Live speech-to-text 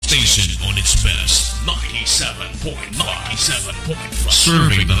station on its best. 97.5.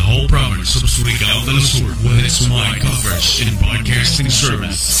 Serving the whole province of Surigao del Sur with its wide coverage and broadcasting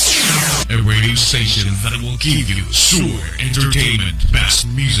service. A radio station that will give you sure entertainment, best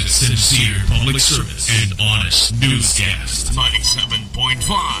music, sincere public service, and honest newscast. 97.5.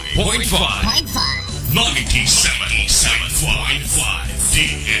 97.5.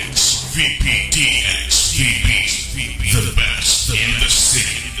 DXVP. The best in the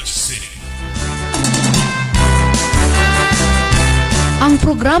city. Ang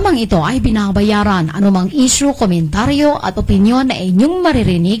programang ito ay binabayaran. Anumang issue, komentaryo at opinyon na inyong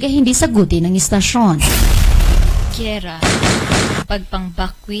maririnig ay hindi sagutin ng istasyon. Kera,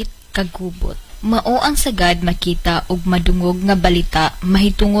 pagpangbakwit, kagubot. Mao ang sagad makita og madungog nga balita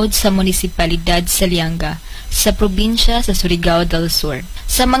mahitungod sa munisipalidad sa Lianga, sa probinsya sa Surigao del Sur.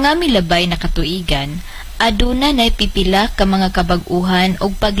 Sa mga milabay na katuigan, aduna na pipila ka mga kabag-uhan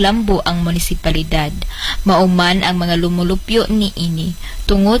og paglambo ang munisipalidad. Mauman ang mga lumulupyo ni ini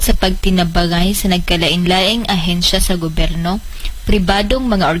tungod sa pagtinabangay sa nagkalain-laing ahensya sa gobyerno, pribadong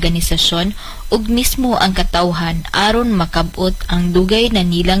mga organisasyon ug mismo ang katawhan aron makabot ang dugay na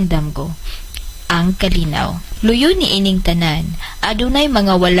nilang damgo. Ang kalinaw. Luyo ni ining tanan, adunay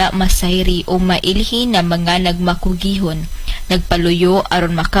mga wala masayri o mailhin na mga nagmakugihon, nagpaluyo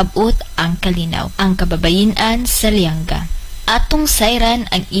aron makabot ang kalinaw, ang kababayinan sa Lianga. Atong sayran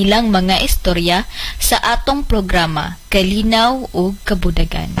ang ilang mga istorya sa atong programa, Kalinaw ug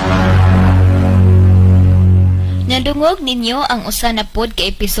Kabudagan. Nadungog ninyo ang usa na pod ka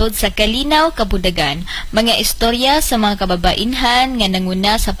episode sa Kalinaw Kabudagan, mga istorya sa mga kababainhan nga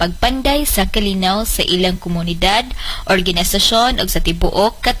nanguna sa pagpanday sa kalinaw sa ilang komunidad, organisasyon ug sa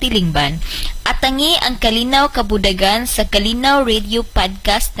tibuok katilingban. Atangi ang Kalinaw Kabudagan sa Kalinaw Radio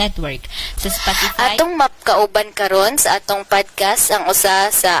Podcast Network sa Spotify. Atong mapkauban karon sa atong podcast ang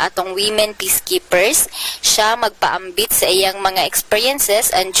usa sa atong women peacekeepers. Siya magpaambit sa iyang mga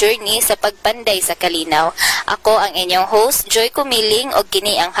experiences and journey sa pagpanday sa kalinaw. Ako ang inyong host, Joy Kumiling, o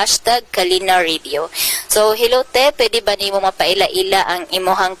kini ang hashtag Kalinaw Radio. So, hello te, pwede ba nimo mapaila-ila ang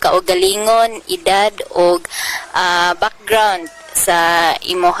imuhang kaugalingon, edad, o background sa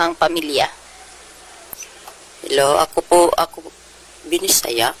imuhang pamilya? Hello, ako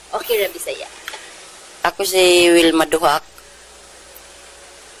Binisaya. Okay, Bisaya. Ako si Wilma Duhak,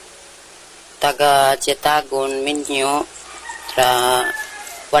 taga Chetagon, Minyo,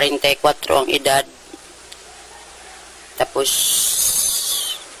 44 ang edad. Tapos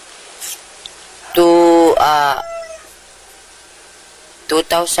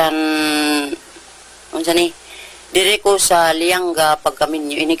 2000 unsa ni? Dire ko sa Lianga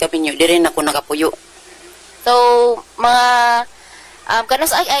pagkaminyo, ini kaminyo, dire na ko nakapuyo. So, mga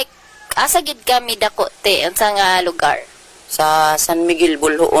kanos ay asa gid kami dako te unsa nga lugar? Sa San Miguel,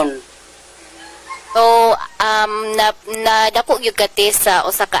 Bulhoon. So, nadako gyud ka te sa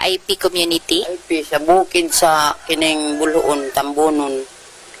usa ka IP community? IP sa bukid sa kining Bulhoon, Tambonon.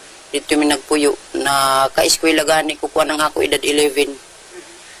 Dito mi nagpuyo na ka-eskwela gani ko kuha ng ako edad 11.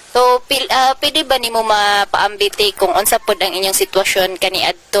 So, pwede ba nimo mapaambiti kung unsa pod ang inyong sitwasyon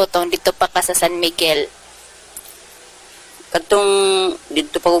kaniadto tong dito pa ka sa San Miguel? Katong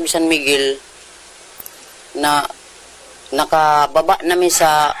dito pa ko San Miguel na nakababa namin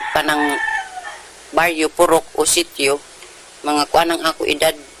sa kanang baryo Purok o sitio, mga kuanang ako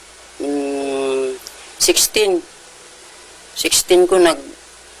edad 16 ko nag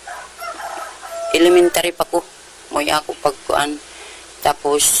elementary pa ko moy ako pagkuan.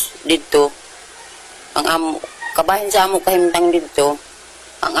 Tapos dito ang amo kabahin sa amo kahimtang dito,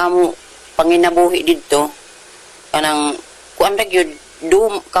 ang amo panginabuhi dito kanang kuan ra gyud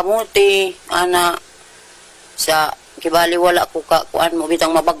kamuti ana sa kibali wala ko ka kuan mo bitang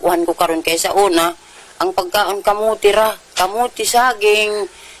mabaguhan ko karon kaysa una ang pagkaon kamuti ra, kamuti saging,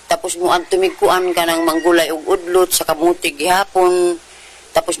 tapos mo adto mi kuan kanang manggulay ug udlot sa kamuti gihapon,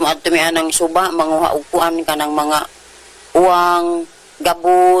 tapos mo adto mi anang suba manguha og kuan kanang mga uwang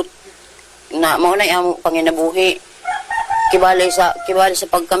gabot na mao na amo panginabuhi. Kibali sa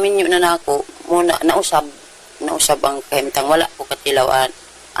pagkaminyo na nako muna nausab ang kahimtang wala ko katilawan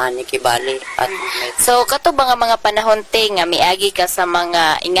ani kibali at so kato ba nga mga panahon te nga miagi ka sa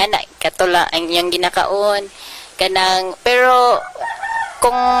mga ingana katula ang iyang ginakaon kanang pero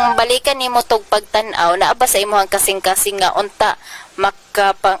kung balikan nimo tog pagtan-aw naa ba sa imong kasing-kasing nga unta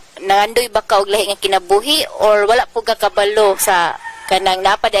nangandoy ba ka og lahi nga kinabuhi or wala po ka kabalo sa kanang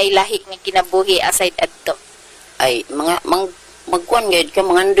napad ay lahi nga kinabuhi aside adto? Ay magkuan gayud ka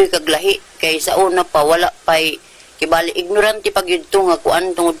mangandoy kag lahi kay sa una pa wala pay kibali ignorante pag yudto nga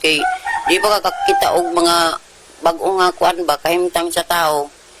kuan tungod kay di ba kakakita og mga bag-o nga kuan ba kahimtang sa tao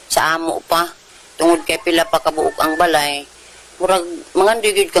sa amo pa. Tungod kay pila pa kabuok ang balay. Murag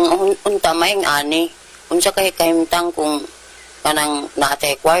mangandoy gyud kang unta maing ani. Unsa kay kahimtang kung kanang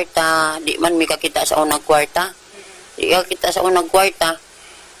naatay kwarta, di man mi kakita sa unang kwarta. Di ka kita sa unang kwarta.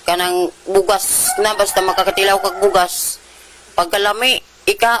 Kanang bugas na basta makakatilaw kag bugas. Pagkalami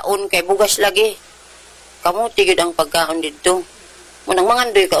ikaon kay bugas lagi. Kamuti gyud ang pagkaon didto. Munang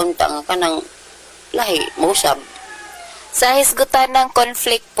mangandoy ka unta nga kanang lahi mausab. Sa hisgutan ng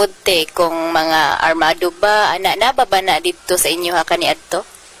conflict pudte kung mga armado ba ana na ba na dito sa inyo ha kaniadto?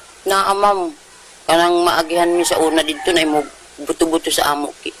 Naa ma'am, kanang maagihan mi sa una didto na mo buto-buto sa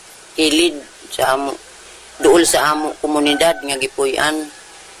amo kilid sa amo duol sa amo komunidad nga gipuy-an.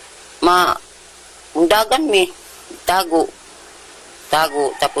 Undagan mi tago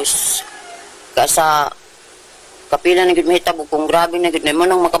tapos kasa kapila na gud mahitabo kung grabe na gud mo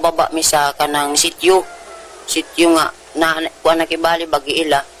nang makababa mi sa kanang sityo nga na kuan na kibali bagi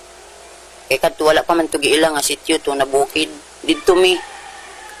ila kay kadto wala pa man to giila nga sityo to na bukid didto mi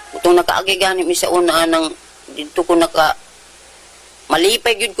utong nakaagi gani mi sa una nang didto ko naka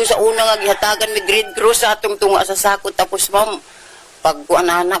malipay gyud ko sa una nga gihatagan mi grade cross sa atong tunga sa sako tapos ma'am pag kuan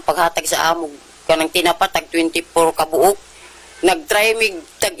ana paghatag sa amo kanang tinapatag 24 ka buok nagtry mi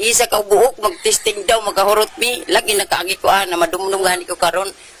tag-isa ka buok magtesting daw magahurot mi lagi nakaagi ko na madumdum gani ko karon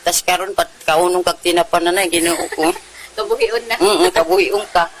tas karon pat kaunong kag tinapan na Ginoo ko Kabuhion na. Kabuhion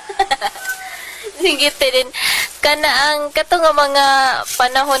ka. Sige din. Kana ang kato nga mga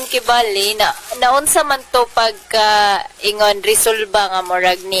panahon kibali na naunsa man to pagka ingon resolba nga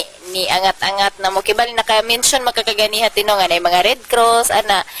murag ni angat-angat na mo kibali naka-mention makakaganiha tino nga na mga Red Cross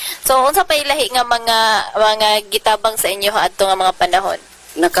ana. So unsa pa ilahi nga mga gitabang sa inyo adto nga mga panahon?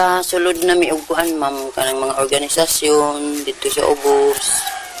 Nakasulod na mi og kuan ma'am kanang mga organisasyon dito sa Ubos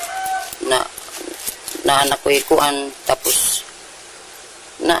na anak ko ikuan tapos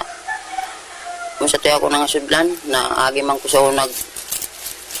na kung sa tuya ako nang sudlan na agi man ko sa unag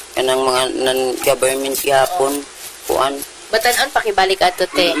kanang mga non-government gihapon kuan Batanon pakibalik ato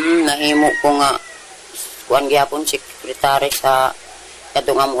te. Nahimo ko nga kuan gihapon sekretary sa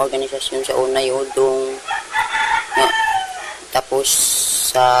kadung among organisasyon sa unay udong nga tapos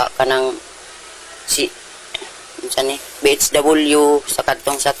sa kanang unsa ni BHW sa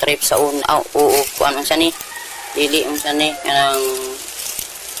kadtong sa trip sa una kuan unsa ni dili unsa ni kanang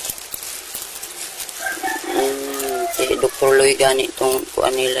si Dr. Loy gani tong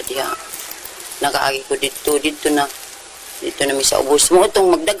kuan nila diha nakaagi ko dito na mi sa Ubos mo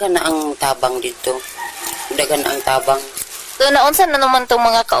tong magdaghan na ang tabang dito daghan ang tabang. So naunsa na naman tong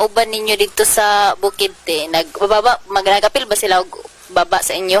mga kauban ninyo dito sa bukid te nagbababa magnagapil ba sila og baba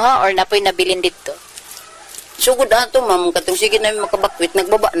sa inyo ha or napoy nabilin dito? Sugod ato ma'am, katong sige namin makabakwit,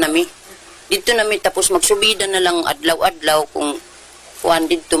 nagbaba nami. Dito nami tapos magsubida na lang adlaw-adlaw kung kuan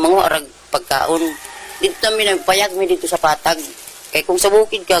dito mga arag pagkaon. Dito nami nagpayag mi dito sa patag. Kay kung sa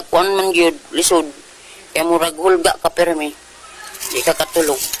bukid ka, kuan man gyud lisod. Kaya murag hulga ka permi. Di ka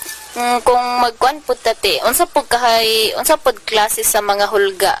katulog. Kung magkuan pud tate, unsa pud klase sa mga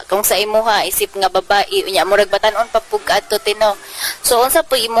hulga? Kung sa imuha isip nga babae, unya murag batan-on pa pud adto tino. So unsa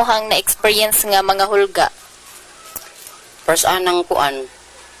pud imuhang na experience nga mga hulga? First anang kuan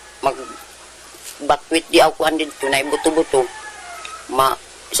magbakwit di ako kuan dito na buto-buto.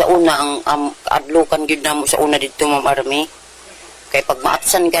 Sa una ang adlukan gyud namo sa una dito Ma'am Army. Kay pag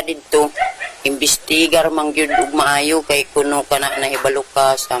maatsan ka dito, imbestigar man gyud ug maayo kay kuno kana nahibalo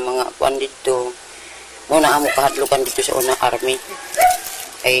ka sa mga kuan dito. Muna amo kahadlukan dito sa una Army.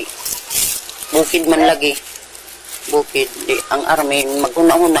 Ay bukid man lagi. Bukid di ang Army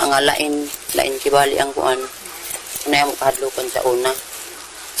maguna-una ang lain kibali ang kuan. Na mo kahadlukan sa una.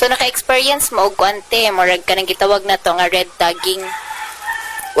 So naka-experience mo og kuante, murag kanang gitawag na to nga red tagging.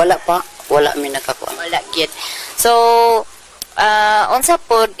 Wala mi nakakuan. Wala gyud. So unsa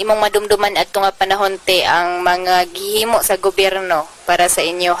pod imong madumduman adto nga panahon te ang mga gihimo sa gobyerno para sa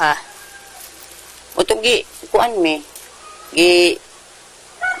inyo ha? Utong kuan mi.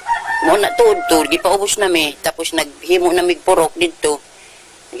 Mo na tudtod gipaubos na mi tapos naghimo na mig purok didto.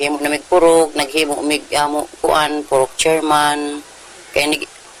 Naghimo na mig purok, naghimo mig amo kuan purok chairman. Kay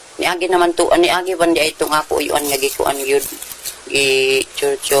niagi naman to agi bandi ay tong ako uyuan nga gikuan gyud.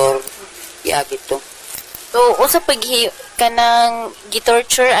 Gi-torture giagi to. So usa pag kanang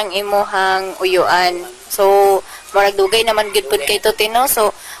gi-torture ang imuhang uyuan. So murag dugay naman gyud pud kay to tino.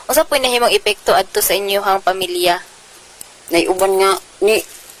 So usa pud nahimong epekto adto sa inyong pamilya? Naiuban nga ni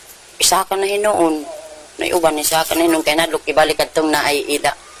isa ka na hinuon. Naiuban ni isa ka na hinuon kay nadlok ibalik adtong na ay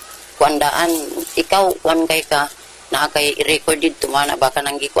ida kuandaan ikaw kuan kay ka naa kay i-record dito mana baka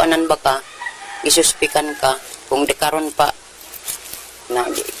nang gikuanan baka isuspikan ka kung de karon pa na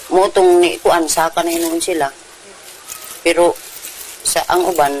motong ni kuan saka na hinuon sila. Pero sa ang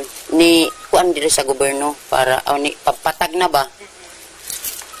uban ni kuan diri sa gobyerno para ni papatag na ba.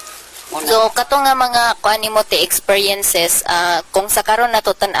 So kato nga mga kuan nimo te experiences kung sa karon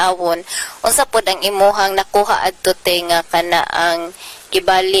nato tan-awon unsa pod ang imuhang nakuha adto te nga kana ang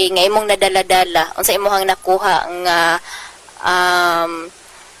kibali nga imong nadala-dala unsa imuhang nakuha nga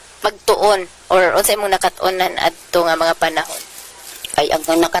magtuon or unsa imong nakatunan adto nga mga panahon? Ay ang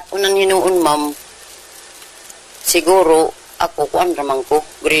nakatunan hinuon ma'am siguro ako kuan ramang ko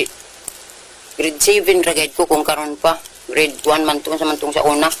grade 7 ra gayud ko kung karon pa grade 1 man tong sa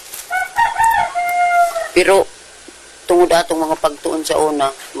una. Pero tungod atong mga pagtuon sa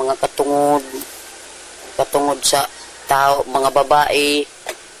una, mga katungod sa tao, mga babae,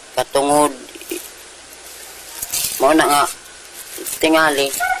 katungod mao na nga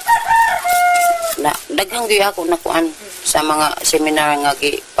tingali na daghang gyud ako nakuan sa mga seminar nga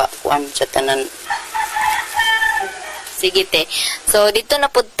gipakuan sa tanan. Sige te. So dito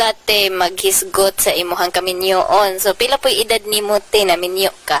na pud tate maghisgot sa imuhang kaminyoon. So pila po'y edad nimo te na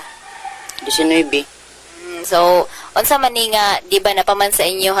minyo ka? 19. So unsa man ni nga di ba napaman sa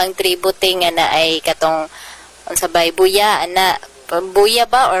inyohang tribu te nga na ay katong unsa bay buya ana buya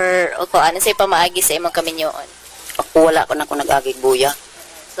ba or ko ano say pamaagi sa imong kaminyoon? Ako wala ko na ko nag-agig buya.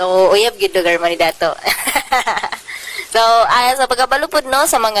 So uyab gyud lugar man ni dato. So sa pagkabalupod no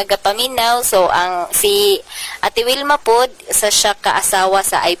sa mga gapaminaw so ang si Ate Wilma pod sa siya kaasawa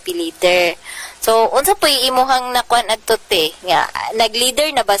sa IP leader. So unsa po'y imuhang nakuan adto te nga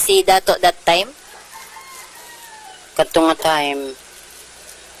nag-leader na ba si dato that time? Katong nga time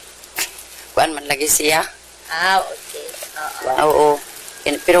kuan man lagi siya. Okay. Oo.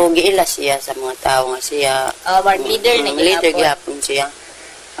 Pero giila siya sa mga tao nga siya. Leader na leader gihapon siya.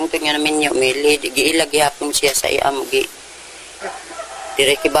 Ang tunya namin niyo may lead giila gihapon siya sa iya mo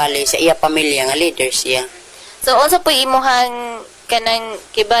dire kibali sa iya pamilya nga leader siya. So unsa po imuhang kanang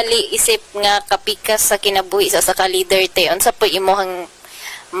kibali isip nga kapikas sa kinabuhi sa ka-leader te unsa po imuhang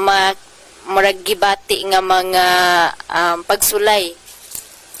murag gibati nga mga pagsulay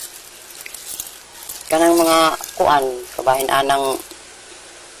kanang mga kuan kabahin anang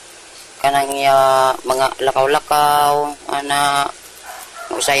kanang mga lakaw-lakaw ana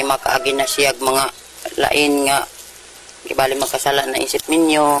usay makaagi na siya mga lain nga gibali makasala na isip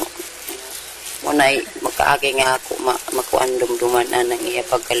ninyo munay makaagi nga ako makuan dumduman anang iya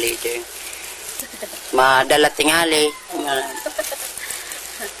pagka-leader madala tingali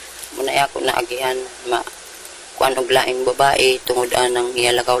munay ako naagihan kuan og laing babae tungod anang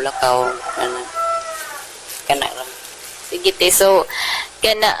iya lakaw-lakaw kana ra. Sige te so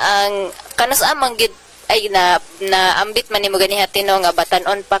kana ang kanus amang gid ay na ambit man nimo ganihati no nga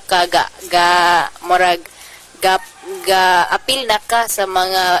batan-on pa ka murag ga apil na ka sa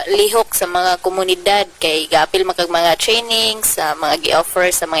mga lihok sa mga komunidad kay ga apil makag mga trainings sa mga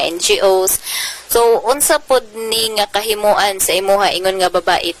gi-offer sa mga NGOs. So unsa pod ni nga kahimuan sa imuha ingon nga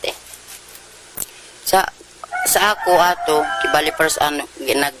babae te? Sa ako ato kibali first ano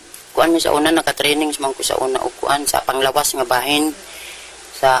kuan mi sa una naka-trainings man ko sa una og kuan sa panglawas nga bahin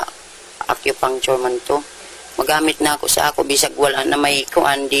sa acupuncture man to. Magamit na ako sa ako bisag wala na may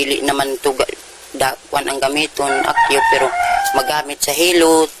kuan dili naman to kuan ang gamiton acue pero magamit sa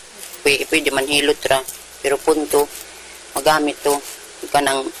hilot pwede man hilot ra pero punto magamit to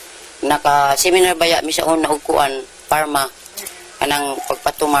kanang naka-seminar baya mi sa una og kuan pharma kanang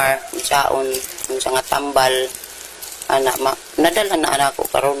pagpatumar saon sa nga tambal ana nadala na anako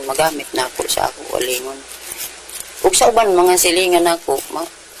karon magamit na ako sa ako alingon ug sa uban mga silingan nako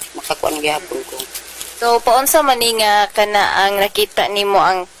makakuan gyapon ko. So paunsa man ni nga kana ang nakita nimo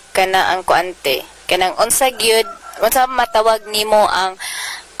ang kana ang kuante kanang unsa gyud unsa matawag nimo ang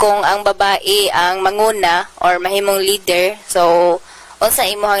kung ang babae ang manguna or mahimong leader so unsa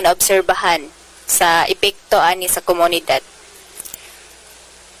imong naobserbahan sa epekto ani sa komunidad?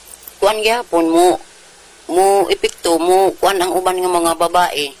 Kuan gyapon mo epekto mo kuan ang uban nga mga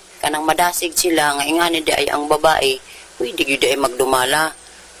babae kanang madasig sila nga ingani di ay ang babae pwede gyud ay magdumala.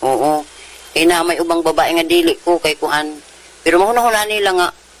 Oo. Na may ubang babae nga dili ko kay kuan. Pero mahuna-huna nila nga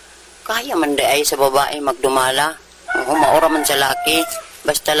kaya man di ay sa babae magdumala. Oo, maora man sa laki.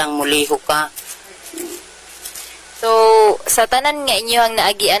 Basta lang muliho ka. So, sa tanan nga inyo ang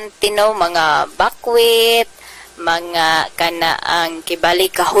naagian tinaw mga bakwit, mga kanaang kibali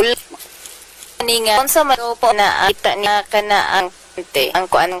kahul ni nga unsa man po na kita niya kanaang ang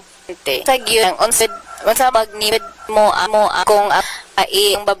kuan sa gyud ang unsa bag ni mo amo akong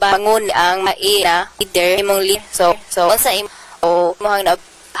ai ang babangon ang maina leader imong leader so unsa imo hang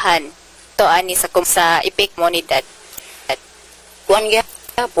nabahan to ani sa epek mo ni dad kuan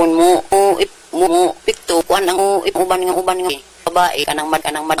gyapon mo pikto kuan ang uban nga babae kanang mad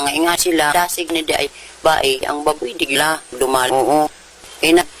nga inga sila dasig ni di ay bae ang baboy digla dumal oo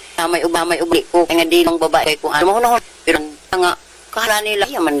ina may ubli ko nga di lang babae ko ano mo pero nga kala nila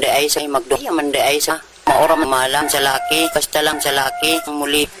yaman di ay sa magdo yaman di ay sa maora mamalang sa laki basta lang sa laki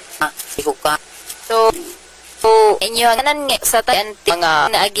muli ihuka So inyo nan nga sa anti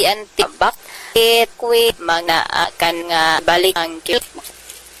mga naagi anti bakit kuwi mga kan nga balik ang cute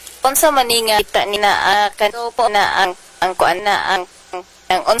unsa man ni nga kita ni na kan po na ang kuan na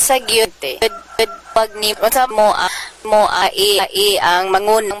ang unsa gyud pag ni unsa mo ang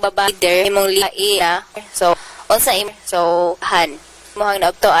mangunang babae der imong liya so unsa so han mo hang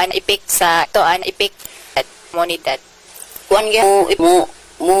naugtoan ipik sa toan ipik mo ni dad kuan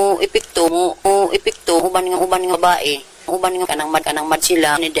mo ipikto uban nga babae uban nga kanang mad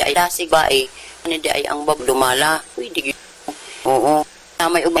sila ni di ay dasig bae ni di ay ang dumala uy di oo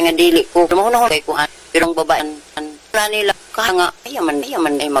may ubang nga dili ko mo kay kuan pero ang babae wala nila nga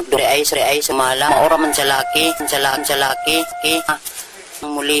yaman ay magdure ay sa mala maora man sa laki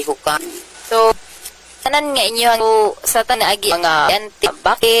muli ka so tanan nga inyo sa tanaagi mga anti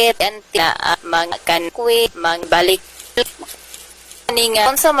bakit anti mga kan kuwi mang balik ni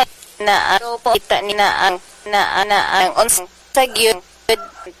nga unsa man na po kita ni na ang unsa gyud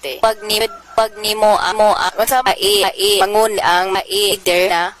pag ni mo unsa mangun ang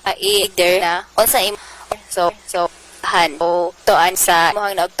maider na unsa so han o toan sa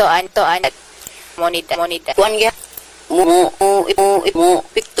mohang naugtoan toan monita kuan gyud mo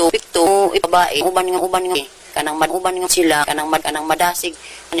pikto babae uban nga kanang nga sila kanang madasig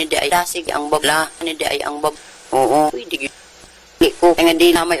ani di ay dasig ang babla ani di ay ang bab oo uy di ko nga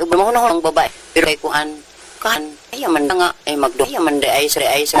di na may ubra mo ang babae pero kay kuan kan ayaman nga ay magdo ayaman di ay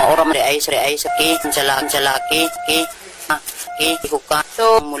sa maora man di ay sa sa laki huka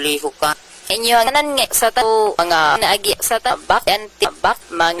so muli huka inyo nan nga sa mga naagi sa tabak anti bak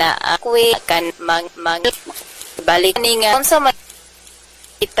mga kuwi kan mang balik ni nga unsa man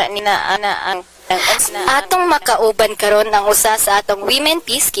kita ni na ang atong makauban karon ang usa sa atong women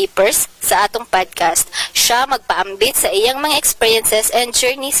peacekeepers sa atong podcast. Siya magpaambit sa iyang mga experiences and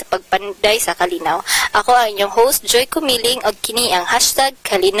journey sa pagpanday sa Kalinaw. Ako ang inyong host Joy Kumiling ug kini ang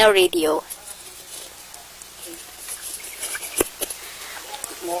 #Kalinaw Radio.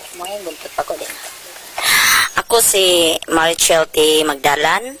 Ako si Marichel T.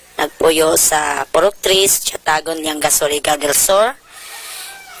 Magdalan, nagpuyo sa Purok Tris, Jatagon, Surigao del Sur.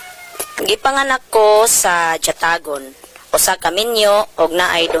 Gipanganak ko sa Jatagon. Usa ka minyo og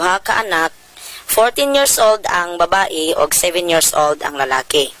naay duha ka anak. 14 years old ang babae og 7 years old ang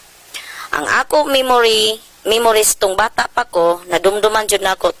lalaki. Ang ako memories tong bata pa ko, nadumduman jud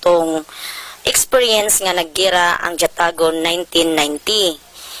nako tong experience nga naggira ang Jatagon 1990.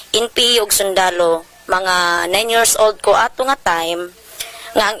 NPE og sundalo, mga 9 years old ko ato nga time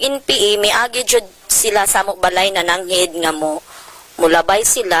nga ang NPE miagi jud sila sa mo balay na nanghid nga mulabay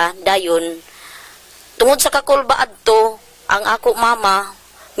sila dayon tungod sa kakulba adto ang ako mama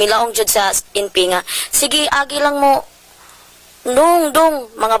milaong jud sa NP nga sige agi lang mo dong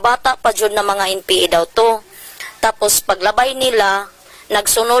mga bata pa jud na mga NPE daw to tapos paglabay nila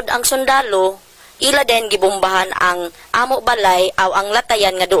nagsunod ang sundalo ila din gibombahan ang amo balay aw ang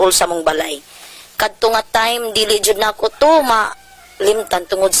latayan nga duol sa mong balay kadto nga time dili jud nako to malimtan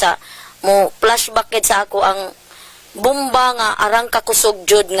tungod sa mo flashback sa ako ang bomba nga arang kakusog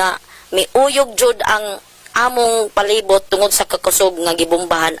jud nga miuyog jud ang among palibot tungod sa kakusog nga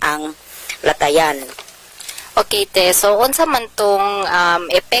gibombahan ang latayan. Okay te, so unsa man tong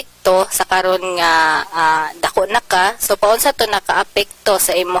epekto sa karon nga dako na ka, so paunsa to nakaapekto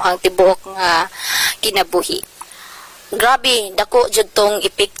sa imong tibuok nga kinabuhi? Grabe, dako jud tong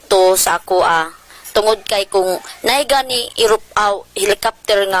epekto sa ako tungod kay kung naay gani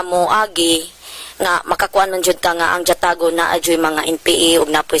helicopter nga mo agi nga makakuan man jud ka nga ang Jatagon na adyoy mga NPE ug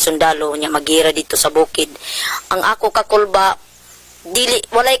napoy sundalo nya magira dito sa bukid. Ang ako kakulba dili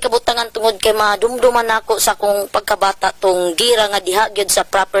walay kabutangan tungod kay madumduman nako sa kung pagkabata tong gira nga diha gyud sa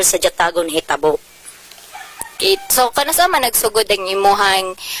proper sa Jatagon hitabo. Okay, so kanasa man nagsugod ang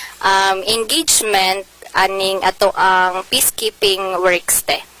imuhang engagement aning ato ang peacekeeping works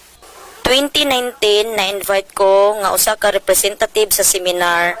te? 2019 na-invite ko nga usa ka representative sa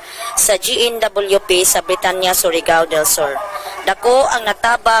seminar sa GNWP sa Britanya, Surigao del Sur. Dako ang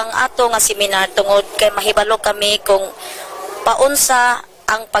natabang ato nga seminar tungod kay mahibalo kami kung paunsa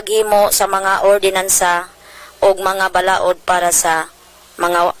ang paghimo sa mga ordinansa o mga balaod para sa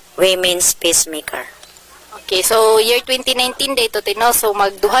mga women's peacemaker. Okay, so year 2019 dito tino, so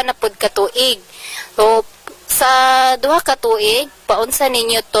magduha na pud ka tuig. So Sa duha ka tuig, paunsa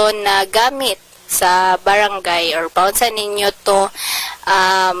ninyo to na gamit sa barangay or paunsa ninyo to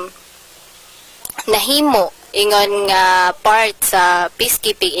nahimo ingon nga part sa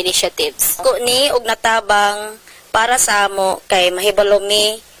peacekeeping initiatives. Ko ni og natabang para sa amo kay mahibalo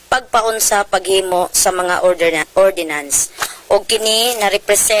mi pagpaunsa paghimo sa mga ordinance. Og kini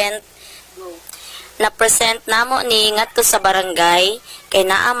na-present namo ni ngadto sa barangay kay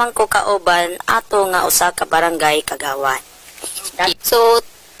naamang ko kauban ato nga usa ka barangay kagawad. So,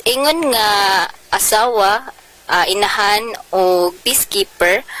 ingon nga asawa, inahan o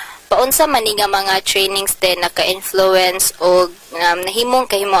peacekeeper, paunsa man ni nga mga trainings din naka-influence o nahimong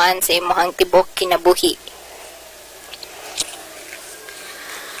kahimuan sa imong tibok kinabuhi?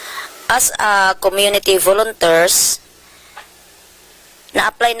 As a community volunteers,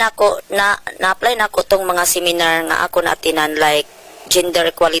 na-apply nako tong mga seminar nga ako naatinan like gender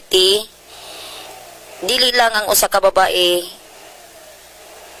equality. Dili lang ang usa ka babae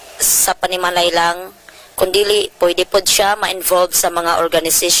sa panimalay lang, kundili pwede pod siya ma-involve sa mga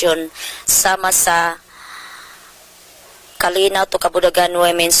organisasyon sama sa Kalinaw to Kabudagan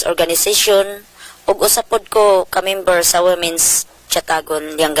Women's Organization ug usa pod ko ka-member sa Women's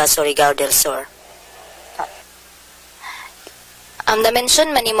Chatagon, Lianga, Surigao del Sur.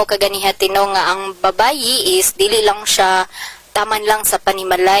 Na-mention man nimo kaganiha Tino nga ang babayi is dili lang siya taman lang sa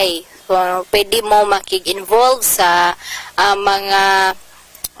panimalay. So, pwede mo makig-involve sa mga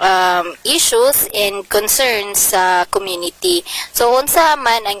issues and concerns sa community. So unsa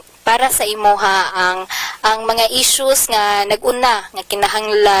man ang para sa imuha ang mga issues nga naguna nga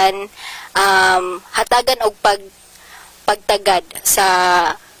kinahanglan hatagan og pagtagad sa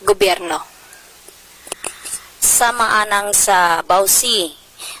gobyerno? Sama anang sa Bausi.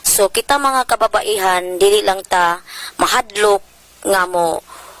 So kita mga kababaihan dili lang ta mahadlok nga mo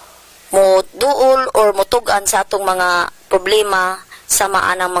duol or motugan sa atong mga problema sama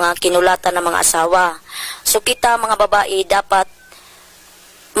anang mga kinulatan ng mga asawa. So kita mga babae dapat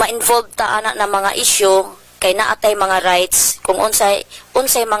ma-involve ta ana ng mga issue kay naatay mga rights kung unsay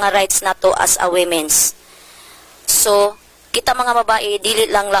mga rights nato as a women's. So kita mga babae dili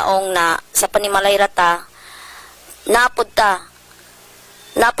lang laong na sa panimalay rata napud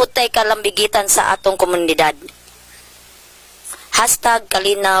tay kalambigitan sa atong komunidad.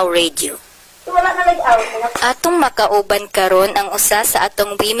 #Kalinaw Radio. Atong makauban karon ang usa sa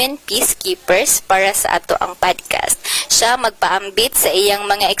atong women peacekeepers para sa ato ang podcast. Siya magpaambit sa iyang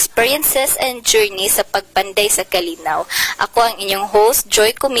mga experiences and journey sa pagpanday sa Kalinaw. Ako ang inyong host,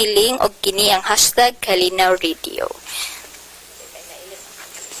 Joy Kumiling, og kini ang #Kalinaw Radio.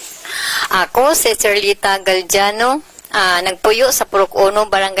 Ako si Serlita Galdiano, nagpuyo sa Purok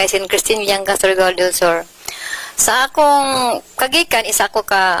 1, Barangay St. Christine, Lianga, Surigao del Sur. Sa akong kagikan, isa ko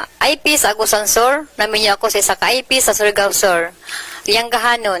ka IP sa Agusan Sur, namin ako sa isa ka IP sa Surigao Sur,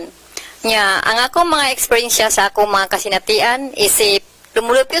 Lianggahanon. Nya, ang akong mga eksperyensya sa akong mga kasinatian, isip,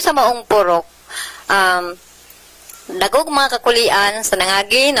 lumulupyo sa maong purok, dagog mga kakulian sa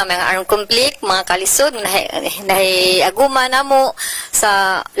nangagi na mga armed conflict, mga kalisod, nahiaguma na mo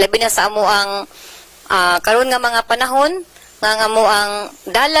sa labi na sa amo ang karon nga mga panahon, nga amo ang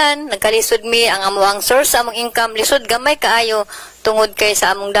dalan, nagkalisod mi ang amo ang source sa among income, lisod gamay kaayo tungod kay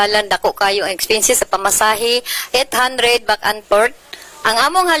sa among dalan, dako kayo ang expenses sa pamasahe, 800 back and forth. Ang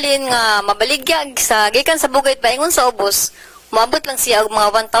among halin nga mabaligya sa gikan sa bugay paingon sa ubos, moabot lang siya og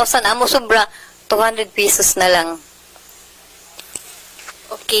mga 1,000, amo sobra 200 pesos na lang.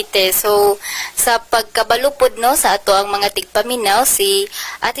 Okay, te. So, sa pagkabalupod no sa ato ang mga tigpaminaw, si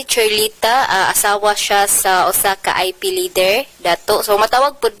Ate Charlita, asawa siya sa usa ka IP leader dato. So,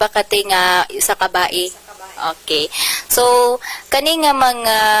 matawag pud ba kate nga usa ka bae? Okay. So, kani nga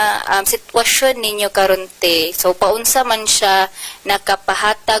mga sitwasyon ninyo karon te. So, paunsa man siya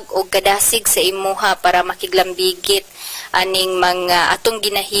nakapahatag og kadasig sa imuha para makiglambigit aning mga atong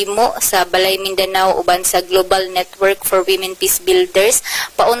ginahimo sa Balay Mindanao uban sa Global Network for Women Peace Builders,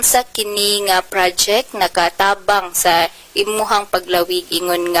 paunsa kini nga project nakatabang sa imuhang paglawig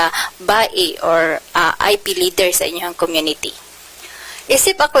ingon nga bae or IP leader sa inyong community?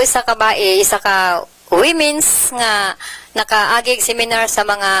 Isip ako isa ka bae, isa ka women's nga nakaagig seminar sa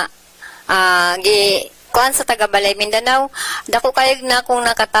mga kuan sa taga Balay Mindanao. Dako kayog na akong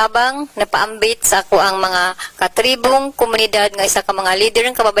nakatabang, napaambit sa ako ang mga katribong komunidad nga isa ka mga leader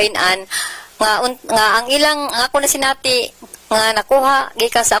ng kababayan nga ang ilang ako na sinati nga nakuha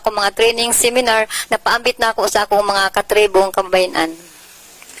gikan sa ako mga training seminar, napaambit na ako sa akong mga katribong kababayan.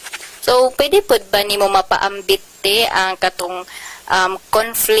 So, pwede po ba nimo mapaambit te ang katong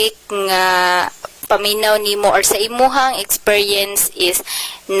conflict nga paminaw nimo or sa imuhang experience is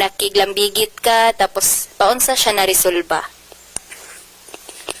nakiglambigit ka tapos paunsa siya na resolba?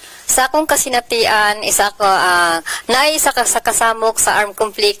 Sa akong kasinatian, isa ko, naisa ka sa kasamok sa armed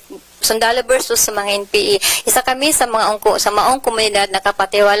conflict, sundalo versus sa mga NPA. Isa kami sa mga sa maong komunidad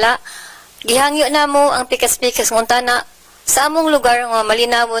nakapatiwala. Gihangyo na mo ang pikas-pikas ngunta na sa among lugar nga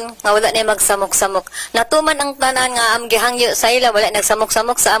malinawon nga wala na magsamok-samok. Natuman ang tanan nga am gihangyo sa ila wala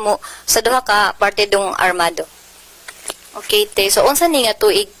nagsamok-samok sa amo sa duha ka partidong armado. Okay, te. So, unsa ni nga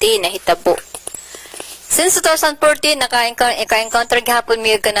tuig te nahitabo? Since 2014, naka-encounter gihapon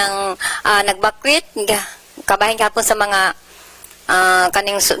mi ka ng nagbakwit, kabahin gihapon sa mga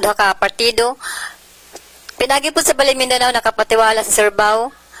kaning duha ka partido. Pinagi po sa Balay Mindanao, nakapatiwala sa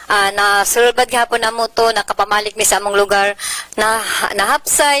Surbaw, na sulbad gihapon na mo to, nakapamalik mi sa among lugar, na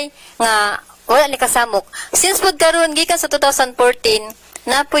nahapsay, nga wala ni kasamok. Since pod karon gikan sa 2014,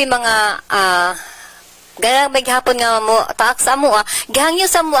 na po'y mga ganang may gihapon nga mo, taak sa amo, gihangyo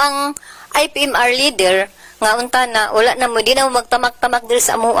sa mo ang IPMR leader nga unta na wala na mo di na mo magtamak-tamak diri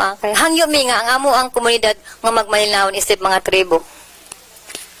sa amoa kay hangyo mi nga ang amo ang komunidad nga magmalinawon isip mga tribo.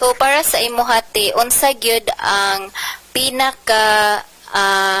 So para sa imuhati unsa gyud ang pinaka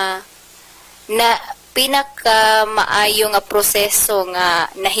maayo nga proseso nga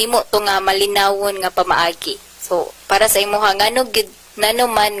nahimo to nga malinawon nga pamaagi? So para sa imuha ngano gyud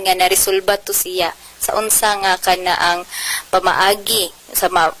nanuman nga naresolba to siya sa unsa nga kana ang pamaagi sa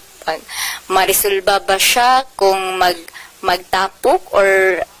maresolba ba siya kung magtapok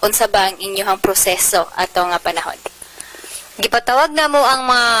or unsa ba ang inyong proseso ato nga panahon? Gipatawag na mo ang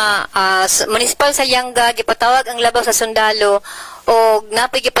mga municipal sa Lianga, gipatawag ang labaw sa sundalo o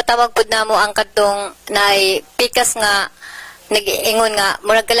napoy gipatawag pud namo ang kadtong naay pikas nga nag-ingon nga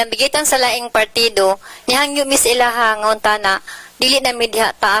murag kalambigitan sa laing partido nihangyo mis ilaha nga unta na dili na mi diha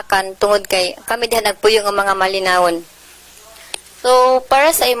taakan tungod kay kami diha nagpuyo nga mga malinawon. So,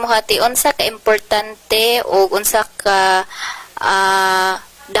 para sa imuhati, unsa ka importante o unsa ka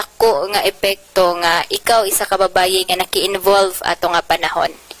dako nga epekto nga ikaw isa ka babaye nga naki-involve ato nga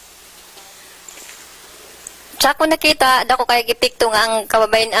panahon? Sa ako nakita, dako kay gipikto nga ang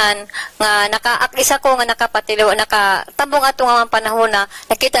kababayan nga nakaakisa ko nga nakapatilo, nakatambong ato nga panahon na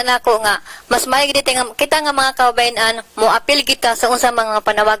nakita na ako nga mas maayog dito nga kita nga mga kababayan mo apil kita sa unsa mga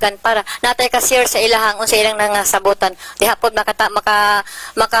panawagan para natay ka share sa ilahang unsa ilang nangasabutan dihapon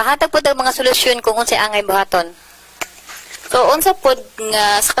makahatag pud ang mga solusyon kung unsa angay buhaton. So unsa pod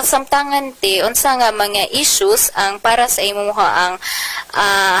nga sa kasamtangan te unsa nga mga issues ang para sa imuha ang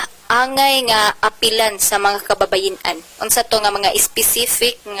angay nga apilan sa mga kababayen-an? Unsa to nga mga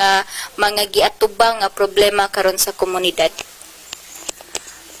specific nga mga giatubang nga problema karon sa komunidad?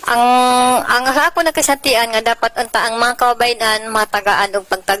 Ang ako nakasantian nga dapat unta ang mga kababayan matagaan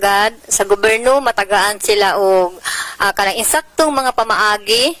og pagtagad sa gobyerno, matagaan sila og kanang insaktong mga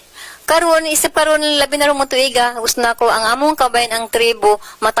pamaagi. Karon isip karon labi na rong tuiga gusto nako ang among kabayan ang tribo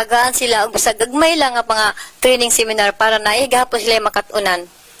matagaan sila og bisag gagmay lang nga mga training seminar para naigahapon sila makatunan.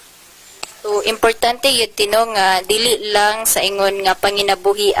 So, importante yun tinong dili lang sa ingon nga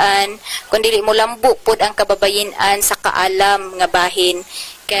panginabuhian, kundi dili mo lambo pod ang kababayen-an sa kaalam nga bahin.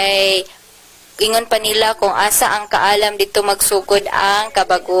 Kay ingon pa nila kung asa ang kaalam dito magsugod ang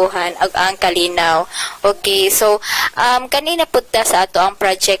kabaguhan ag ang kalinaw. Okay, so kanina punta sa ato ang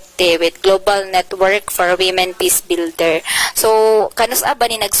project with Global Network for Women Peace Builder. So, kanus-a ba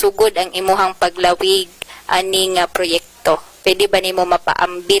ni nagsugod ang imuhang paglawig aning proyekto? Pwede ba nimo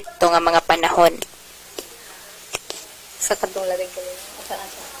mapaambit to nga mga panahon? Sa kadtong labing kanina.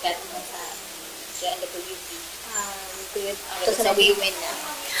 Asa sa women na.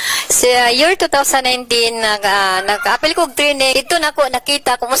 Sa year 2019 nag-apil ko og training dito nako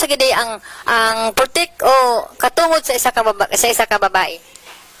nakita kung unsa gid ang protect o katungod sa isa ka babae.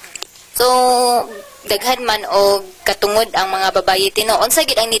 So daghan man og katungod ang mga babaye tino unsa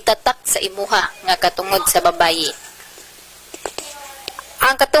gid ang nitatak sa imuha nga katungod sa babaye?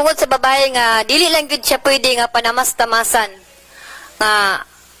 Ang katungod sa babae nga dili lang gid siya pwede nga panamas-tamasan nga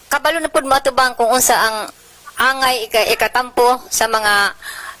kabalo na pud matubang kung unsa ang angay ikatampo sa mga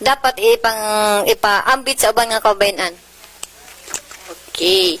dapat ipaambit sa uban nga kabayan-an.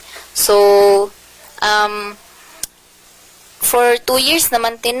 Okay. So for 2 years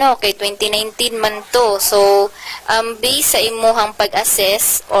naman tino kay 2019 man to. So based sa imuhang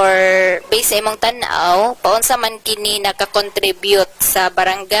pag-assess or based sa imong tan-aw paunsa man kini naka-contribute sa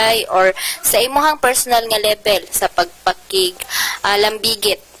barangay or sa imuhang personal nga level sa pagpakig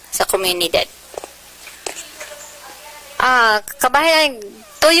lambigit sa komunidad? Kabayan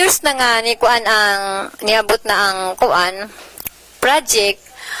 2 years na nga ni kuan ang niabot na ang kuan project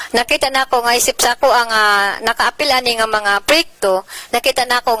nakita na ako nga isip sa ako ang nakaapil ani nga mga proyekto, nakita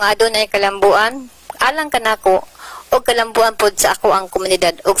na ako nga adunay kalambuan, alang kanako og kalambuan pod sa ako ang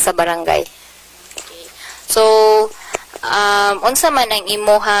komunidad ug sa barangay. So, unsa man ang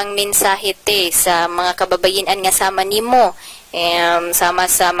imuhang mensahe te sa mga kababayen nga sama nimo, sama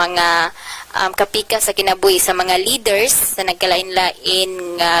sa mga kapika sa kinabuhi sa mga leaders sa nagkalain-lain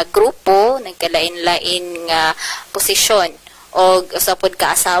nga grupo, nagkalain-lain nga posisyon, og usa pod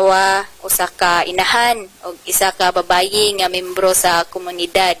ka asawa, usa ka inahan, og isa ka babayi nga membro sa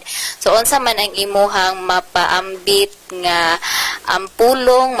komunidad. So unsa man ang imuhang mapaambit nga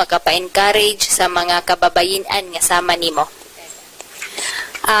pulong, makapa-encourage sa mga kababayen-an nga sama nimo?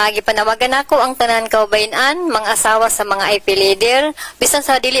 Gipanawagan ako ang tanan kaubayan-an, mga asawa sa mga IP leader, bisan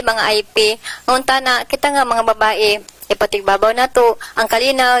sa dili mga IP, ngunta na kita nga mga babae, ipatigbabaw na to ang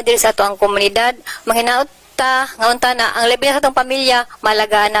kalinaw diri sa ato ang komunidad, manghinaot ngunta na ang labi na sa atong pamilya,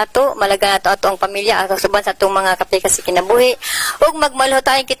 malagaan na to ato ang pamilya, ang suban sa atong mga kapika sa kinabuhi, ug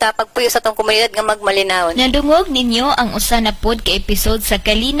magmaluhotahin kita pagpuyo sa atong komunidad nga magmalinawon. Nadungog ninyo ang usa na pod ka episode sa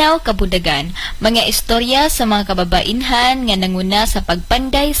Kalinaw Kabudagan, mga istorya sa mga kababainhan nga nanguna sa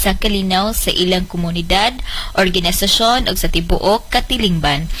pagpanday sa kalinaw sa ilang komunidad, organisasyon ug sa tibuok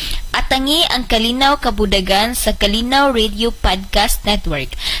katilingban. Atangi ang Kalinaw Kabudagan sa Kalinaw Radio Podcast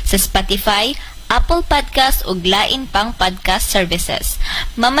Network sa Spotify, Apple Podcast ug lain pang podcast services.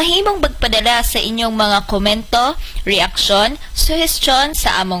 Mamahimong magpadala sa inyong mga komento, reaksyon, suhestyon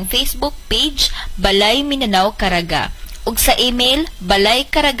sa among Facebook page Balay Mindanao Caraga ug sa email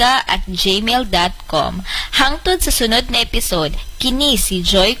balaykaraga@gmail.com. Hangtod sa sunod na episode, kini si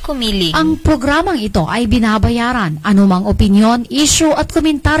Joy Kumiling. Ang programang ito ay binabayaran. Anumang opinyon, issue at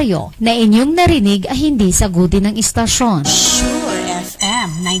komentaryo na inyong narinig ay hindi sagutin ng istasyon. Sure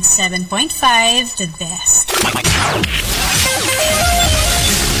FM 97.5, the best.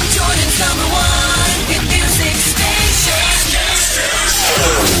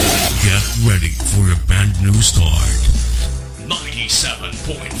 Get ready for a brand new start.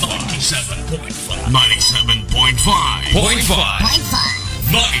 97.5. 97.5.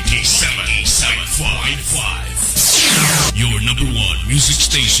 97.5. Your number one music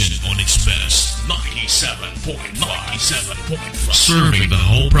station on its best. 97.5. Serving the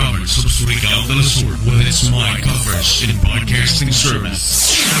whole province of Surigao del Sur with its mic coverage and broadcasting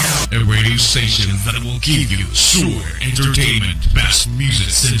service. A radio station that will give you sure entertainment, best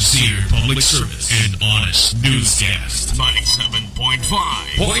music, sincere public service, and honest newscast.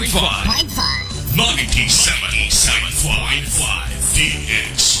 97.5. 97.5.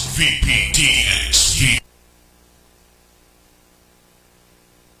 DXVPDXV.